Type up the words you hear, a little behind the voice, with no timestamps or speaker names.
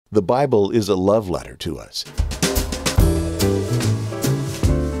The Bible is a love letter to us.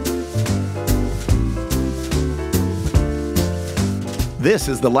 This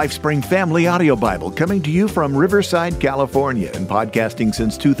is the Lifespring Family Audio Bible, coming to you from Riverside, California, and podcasting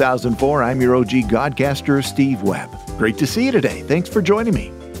since 2004. I'm your OG Godcaster, Steve Webb. Great to see you today. Thanks for joining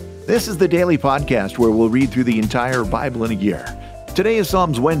me. This is the daily podcast where we'll read through the entire Bible in a year. Today is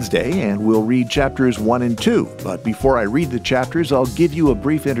Psalms Wednesday, and we'll read chapters 1 and 2. But before I read the chapters, I'll give you a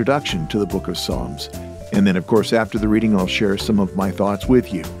brief introduction to the book of Psalms. And then, of course, after the reading, I'll share some of my thoughts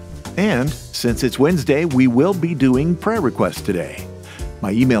with you. And since it's Wednesday, we will be doing prayer requests today.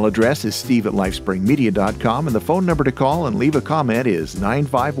 My email address is steve@lifespringmedia.com, and the phone number to call and leave a comment is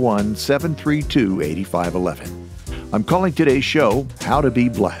 951-732-8511. I'm calling today's show, How to Be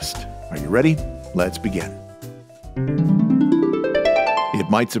Blessed. Are you ready? Let's begin. It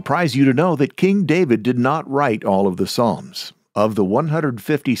might surprise you to know that King David did not write all of the Psalms. Of the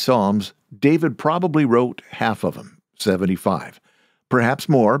 150 Psalms, David probably wrote half of them, 75. Perhaps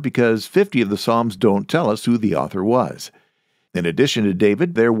more, because 50 of the Psalms don't tell us who the author was. In addition to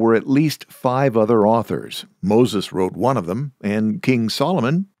David, there were at least 5 other authors. Moses wrote one of them, and King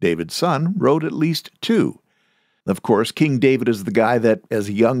Solomon, David's son, wrote at least 2. Of course, King David is the guy that, as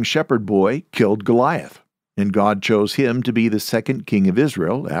a young shepherd boy, killed Goliath, and God chose him to be the second king of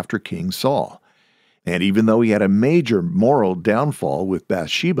Israel after King Saul. And even though he had a major moral downfall with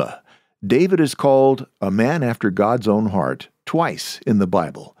Bathsheba, David is called a man after God's own heart twice in the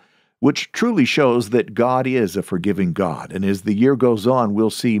Bible, which truly shows that God is a forgiving God. And as the year goes on, we'll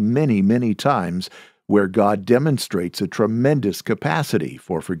see many, many times where God demonstrates a tremendous capacity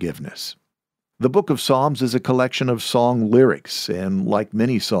for forgiveness. The book of Psalms is a collection of song lyrics, and like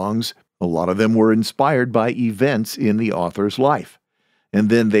many songs, a lot of them were inspired by events in the author's life. And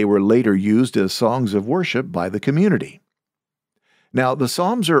then they were later used as songs of worship by the community. Now, the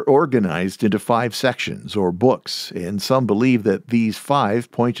Psalms are organized into 5 sections, or books, and some believe that these 5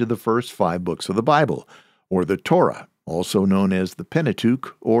 point to the first 5 books of the Bible, or the Torah, also known as the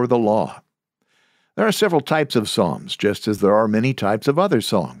Pentateuch or the Law. There are several types of Psalms, just as there are many types of other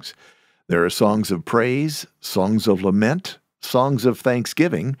songs. There are songs of praise, songs of lament, songs of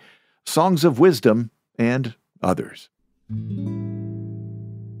thanksgiving, songs of wisdom, and others.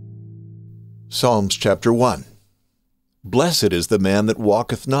 Psalms chapter 1. Blessed is the man that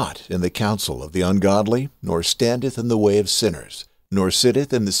walketh not in the counsel of the ungodly, nor standeth in the way of sinners, nor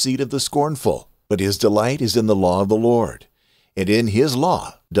sitteth in the seat of the scornful. But his delight is in the law of the Lord, and in his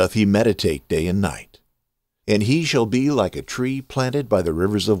law doth he meditate day and night. And he shall be like a tree planted by the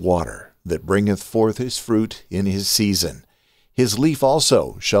rivers of water, that bringeth forth his fruit in his season. His leaf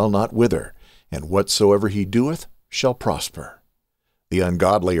also shall not wither, and whatsoever he doeth shall prosper. The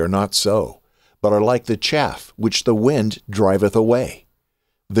ungodly are not so, but are like the chaff which the wind driveth away.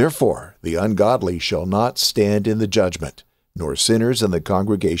 Therefore the ungodly shall not stand in the judgment, nor sinners in the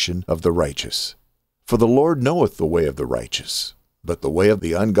congregation of the righteous. For the Lord knoweth the way of the righteous, but the way of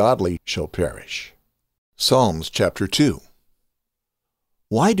the ungodly shall perish. Psalms chapter 2.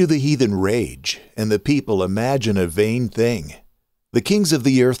 Why do the heathen rage, and the people imagine a vain thing? The kings of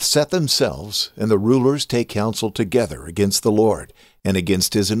the earth set themselves, and the rulers take counsel together against the Lord, and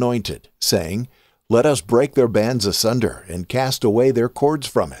against his anointed, saying, Let us break their bands asunder, and cast away their cords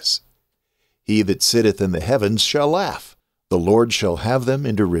from us. He that sitteth in the heavens shall laugh, the Lord shall have them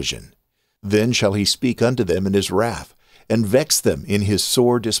in derision. Then shall he speak unto them in his wrath, and vex them in his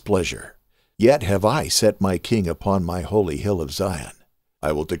sore displeasure. Yet have I set my king upon my holy hill of Zion.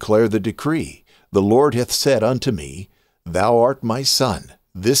 I will declare the decree. The Lord hath said unto me, Thou art my son,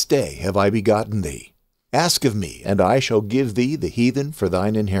 this day have I begotten thee. Ask of me, and I shall give thee the heathen for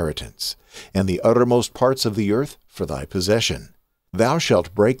thine inheritance, and the uttermost parts of the earth for thy possession. Thou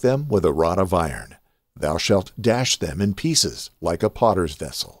shalt break them with a rod of iron. Thou shalt dash them in pieces like a potter's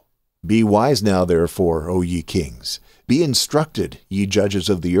vessel. Be wise now, therefore, O ye kings. Be instructed, ye judges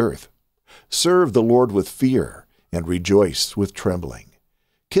of the earth. Serve the Lord with fear, and rejoice with trembling.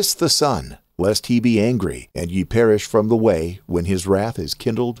 Kiss the Son, lest he be angry, and ye perish from the way, when his wrath is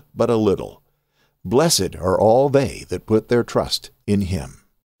kindled but a little. Blessed are all they that put their trust in him.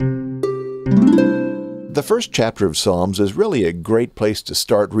 The first chapter of Psalms is really a great place to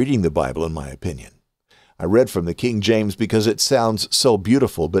start reading the Bible, in my opinion. I read from the King James because it sounds so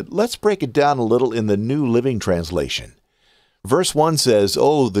beautiful, but let's break it down a little in the New Living Translation. Verse 1 says,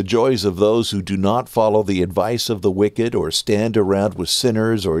 "Oh, the joys of those who do not follow the advice of the wicked, or stand around with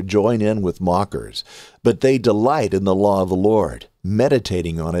sinners, or join in with mockers, but they delight in the law of the Lord,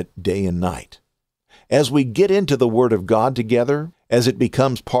 meditating on it day and night." As we get into the Word of God together, as it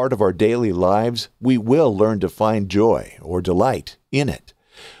becomes part of our daily lives, we will learn to find joy or delight in it.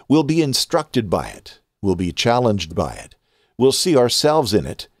 We'll be instructed by it. We'll be challenged by it. We'll see ourselves in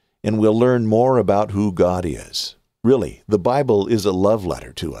it, and we'll learn more about who God is. Really, the Bible is a love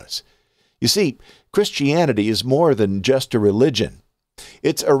letter to us. You see, Christianity is more than just a religion.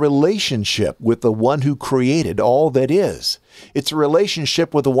 It's a relationship with the one who created all that is. It's a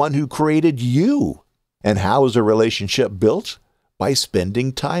relationship with the one who created you. And how is a relationship built? By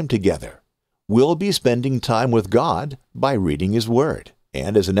spending time together. We'll be spending time with God by reading His Word.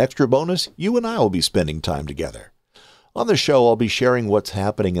 And as an extra bonus, you and I will be spending time together. On the show, I'll be sharing what's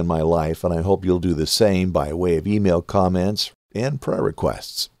happening in my life, and I hope you'll do the same by way of email comments and prayer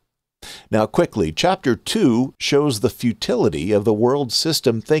requests. Now, quickly, Chapter 2 shows the futility of the world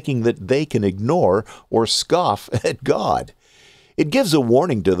system thinking that they can ignore or scoff at God. It gives a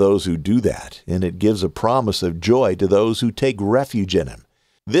warning to those who do that, and it gives a promise of joy to those who take refuge in Him.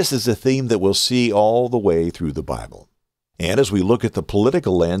 This is a theme that we'll see all the way through the Bible. And as we look at the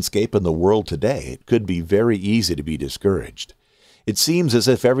political landscape in the world today, it could be very easy to be discouraged. It seems as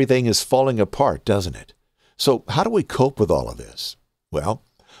if everything is falling apart, doesn't it? So how do we cope with all of this? Well,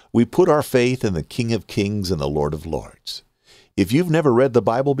 we put our faith in the King of Kings and the Lord of Lords. If you've never read the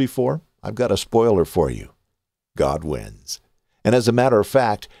Bible before, I've got a spoiler for you. God wins. And as a matter of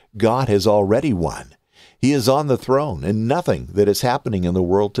fact, God has already won. He is on the throne, and nothing that is happening in the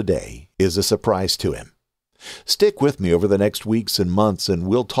world today is a surprise to Him. Stick with me over the next weeks and months, and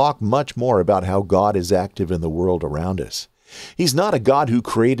we'll talk much more about how God is active in the world around us. He's not a God who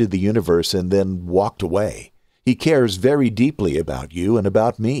created the universe and then walked away. He cares very deeply about you and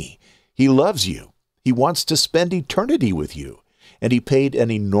about me. He loves you. He wants to spend eternity with you, and He paid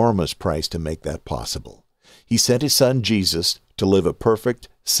an enormous price to make that possible. He sent His Son Jesus to live a perfect,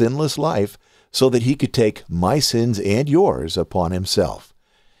 sinless life so that He could take my sins and yours upon Himself.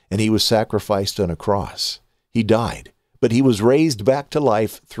 And He was sacrificed on a cross. He died, but He was raised back to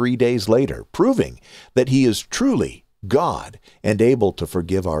life 3 days later, proving that He is truly God and able to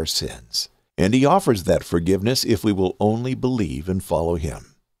forgive our sins. And He offers that forgiveness if we will only believe and follow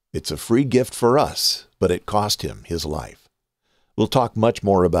Him. It's a free gift for us, but it cost Him His life. We'll talk much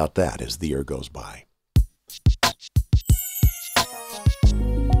more about that as the year goes by.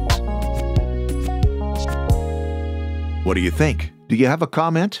 What do you think? Do you have a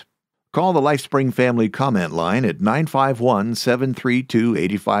comment? Call the Lifespring Family comment line at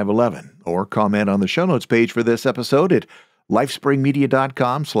 951-732-8511 or comment on the show notes page for this episode at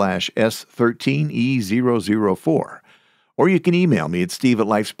lifespringmedia.com/S13E004. Or you can email me at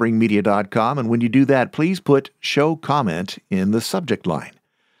steve@lifespringmedia.com, and when you do that, please put Show Comment in the subject line.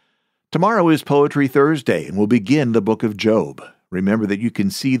 Tomorrow is Poetry Thursday, and we'll begin the book of Job. Remember that you can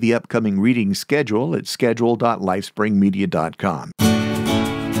see the upcoming reading schedule at schedule.lifespringmedia.com.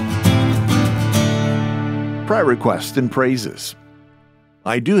 Prayer requests and praises.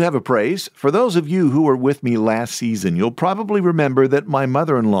 I do have a praise. For those of you who were with me last season, you'll probably remember that my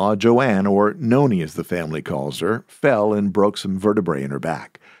mother-in-law, Joanne, or Noni as the family calls her, fell and broke some vertebrae in her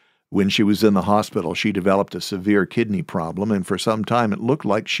back. When she was in the hospital, she developed a severe kidney problem, and for some time it looked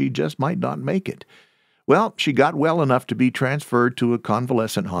like she just might not make it. Well, she got well enough to be transferred to a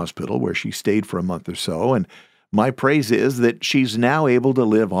convalescent hospital where she stayed for a month or so, and my praise is that she's now able to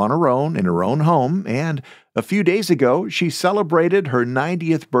live on her own in her own home, and a few days ago, she celebrated her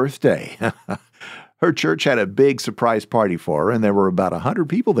 90th birthday. Her church had a big surprise party for her, and there were about 100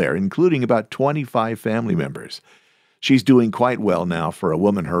 people there, including about 25 family members. She's doing quite well now for a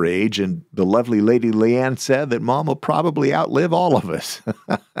woman her age, and the lovely Lady Leanne said that Mom will probably outlive all of us.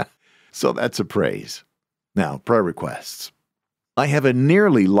 So that's a praise. Now, prayer requests. I have a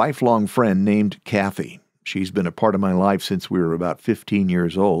nearly lifelong friend named Kathy. She's been a part of my life since we were about 15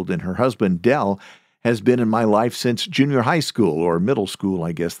 years old, and her husband, Del, has been in my life since junior high school, or middle school,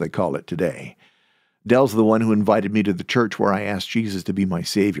 I guess they call it today. Del's the one who invited me to the church where I asked Jesus to be my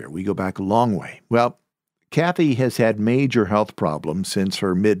Savior. We go back a long way. Well, Kathy has had major health problems since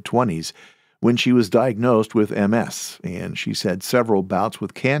her mid-20s when she was diagnosed with MS, and she's had several bouts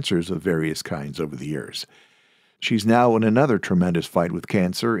with cancers of various kinds over the years. She's now in another tremendous fight with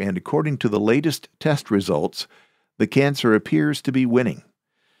cancer, and according to the latest test results, the cancer appears to be winning.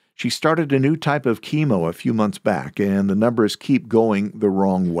 She started a new type of chemo a few months back, and the numbers keep going the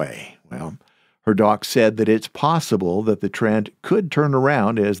wrong way. Well, her doc said that it's possible that the trend could turn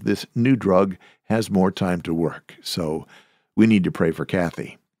around as this new drug has more time to work. So we need to pray for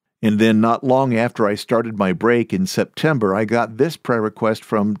Kathy. And then not long after I started my break in September, I got this prayer request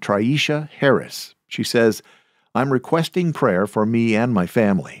from Triesha Harris. She says, I'm requesting prayer for me and my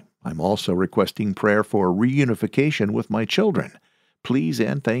family. I'm also requesting prayer for reunification with my children. Please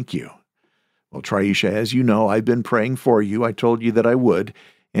and thank you. Well, Triesha, as you know, I've been praying for you. I told you that I would.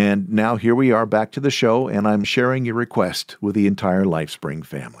 And now here we are back to the show, and I'm sharing your request with the entire Lifespring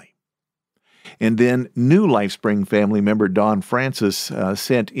family. And then new Lifespring family member Don Francis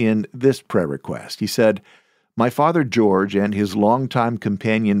sent in this prayer request. He said, "My father George and his longtime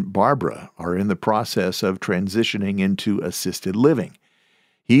companion Barbara are in the process of transitioning into assisted living.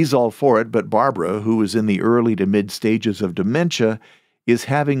 He's all for it, but Barbara, who is in the early to mid stages of dementia, is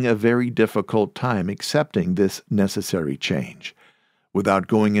having a very difficult time accepting this necessary change. Without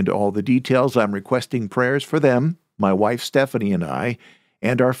going into all the details, I'm requesting prayers for them, my wife Stephanie and I,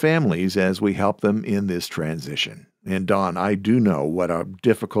 and our families as we help them in this transition." And Don, I do know what a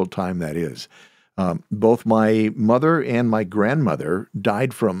difficult time that is. Both my mother and my grandmother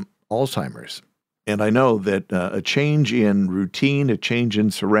died from Alzheimer's. And I know that a change in routine, a change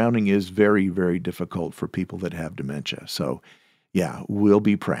in surrounding is very, very difficult for people that have dementia. So, yeah, we'll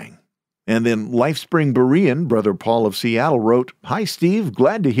be praying. And then Lifespring Berean, Brother Paul of Seattle, wrote, "Hi, Steve.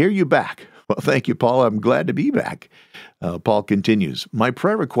 Glad to hear you back." Well, thank you, Paul. I'm glad to be back. Paul continues, "My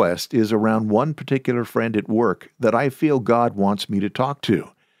prayer request is around one particular friend at work that I feel God wants me to talk to.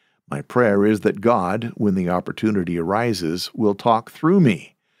 My prayer is that God, when the opportunity arises, will talk through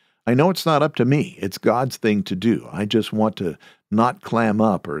me. I know it's not up to me. It's God's thing to do. I just want to not clam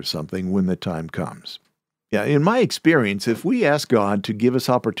up or something when the time comes." Yeah, in my experience, if we ask God to give us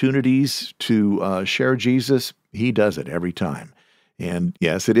opportunities to share Jesus, He does it every time. And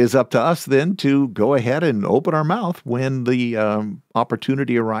yes, it is up to us then to go ahead and open our mouth when the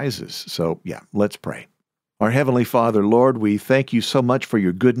opportunity arises. So yeah, let's pray. Our Heavenly Father, Lord, we thank you so much for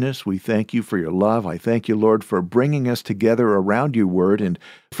your goodness. We thank you for your love. I thank you, Lord, for bringing us together around your word and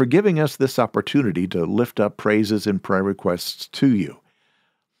for giving us this opportunity to lift up praises and prayer requests to you.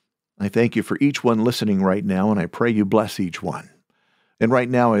 I thank you for each one listening right now, and I pray you bless each one. And right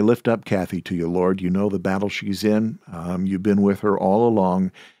now, I lift up Kathy to you, Lord. You know the battle she's in. You've been with her all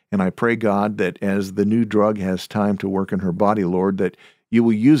along, and I pray, God, that as the new drug has time to work in her body, Lord, that you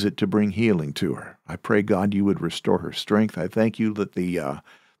will use it to bring healing to her. I pray, God, you would restore her strength. I thank you that the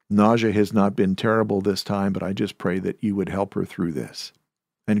nausea has not been terrible this time, but I just pray that you would help her through this.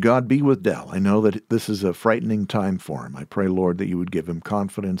 And God, be with Dell. I know that this is a frightening time for him. I pray, Lord, that you would give him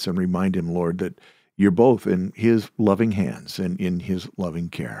confidence and remind him, Lord, that you're both in his loving hands and in his loving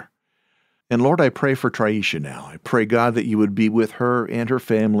care. And Lord, I pray for Traisha now. I pray, God, that you would be with her and her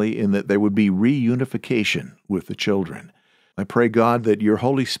family and that there would be reunification with the children. I pray, God, that your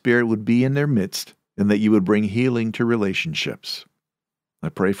Holy Spirit would be in their midst and that you would bring healing to relationships. I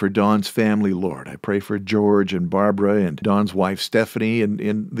pray for Dawn's family, Lord. I pray for George and Barbara and Dawn's wife, Stephanie,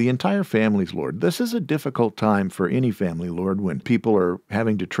 and the entire families, Lord. This is a difficult time for any family, Lord, when people are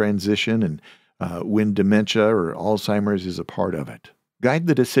having to transition and when dementia or Alzheimer's is a part of it. Guide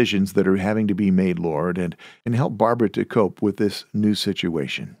the decisions that are having to be made, Lord, and help Barbara to cope with this new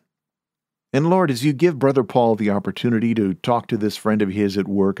situation. And Lord, as you give Brother Paul the opportunity to talk to this friend of his at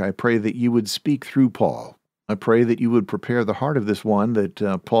work, I pray that you would speak through Paul. I pray that you would prepare the heart of this one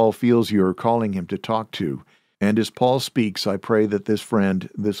that Paul feels you're calling him to talk to. And as Paul speaks, I pray that this friend,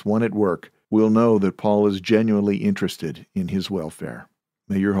 this one at work, will know that Paul is genuinely interested in his welfare.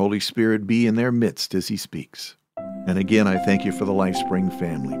 May your Holy Spirit be in their midst as he speaks. And again, I thank you for the Lifespring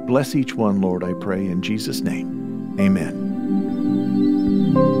family. Bless each one, Lord, I pray in Jesus' name. Amen.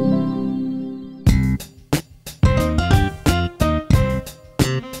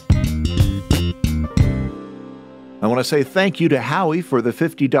 I want to say thank you to Howie for the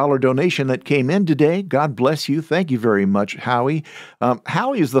 $50 donation that came in today. God bless you. Thank you very much, Howie.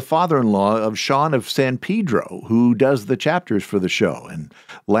 Howie is the father-in-law of Sean of San Pedro, who does the chapters for the show. And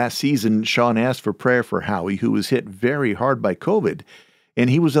last season, Sean asked for prayer for Howie, who was hit very hard by COVID, and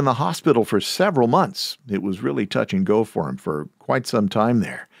he was in the hospital for several months. It was really touch and go for him for quite some time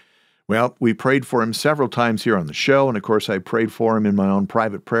there. Well, we prayed for him several times here on the show, and of course I prayed for him in my own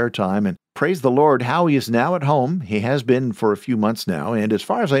private prayer time, and praise the Lord, Howie is now at home. He has been for a few months now, and as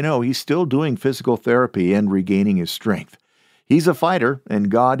far as I know, he's still doing physical therapy and regaining his strength. He's a fighter, and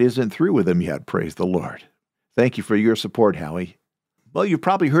God isn't through with him yet, praise the Lord. Thank you for your support, Howie. Well, you've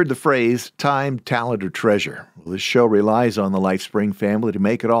probably heard the phrase, time, talent, or treasure. Well, this show relies on the Lifespring family to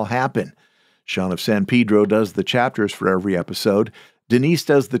make it all happen. Sean of San Pedro does the chapters for every episode. Denise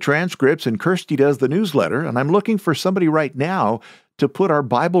does the transcripts, and Kirsty does the newsletter, and I'm looking for somebody right now to put our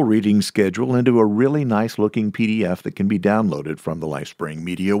Bible reading schedule into a really nice-looking PDF that can be downloaded from the Lifespring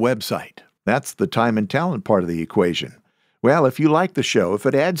Media website. That's the time and talent part of the equation. Well, if you like the show, if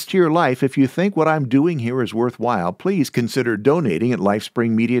it adds to your life, if you think what I'm doing here is worthwhile, please consider donating at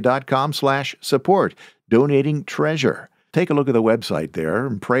lifespringmedia.com/support. Donating treasure. Take a look at the website there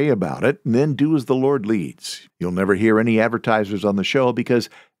and pray about it, and then do as the Lord leads. You'll never hear any advertisers on the show because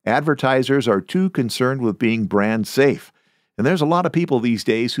advertisers are too concerned with being brand safe. And there's a lot of people these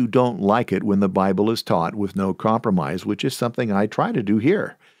days who don't like it when the Bible is taught with no compromise, which is something I try to do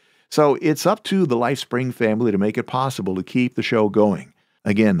here. So it's up to the Lifespring family to make it possible to keep the show going.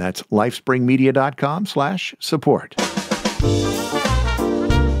 Again, that's lifespringmedia.com/support.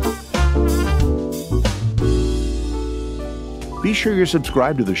 Be sure you're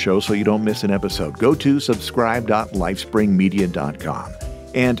subscribed to the show so you don't miss an episode. Go to subscribe.lifespringmedia.com.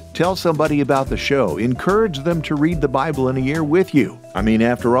 And tell somebody about the show. Encourage them to read the Bible in a year with you. I mean,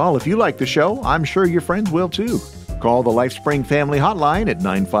 after all, if you like the show, I'm sure your friends will too. Call the Lifespring Family Hotline at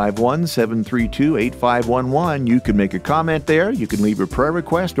 951-732-8511. You can make a comment there, you can leave a prayer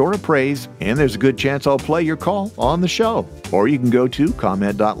request or a praise, and there's a good chance I'll play your call on the show. Or you can go to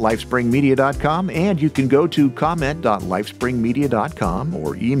comment.lifespringmedia.com, and you can go to comment.lifespringmedia.com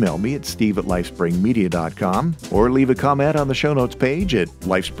or email me at steve@lifespringmedia.com, or leave a comment on the show notes page at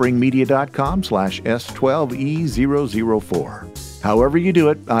lifespringmedia.com/S12E004. However you do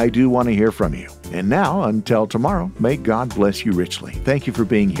it, I do want to hear from you. And now, until tomorrow, may God bless you richly. Thank you for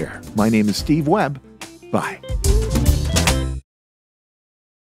being here. My name is Steve Webb. Bye.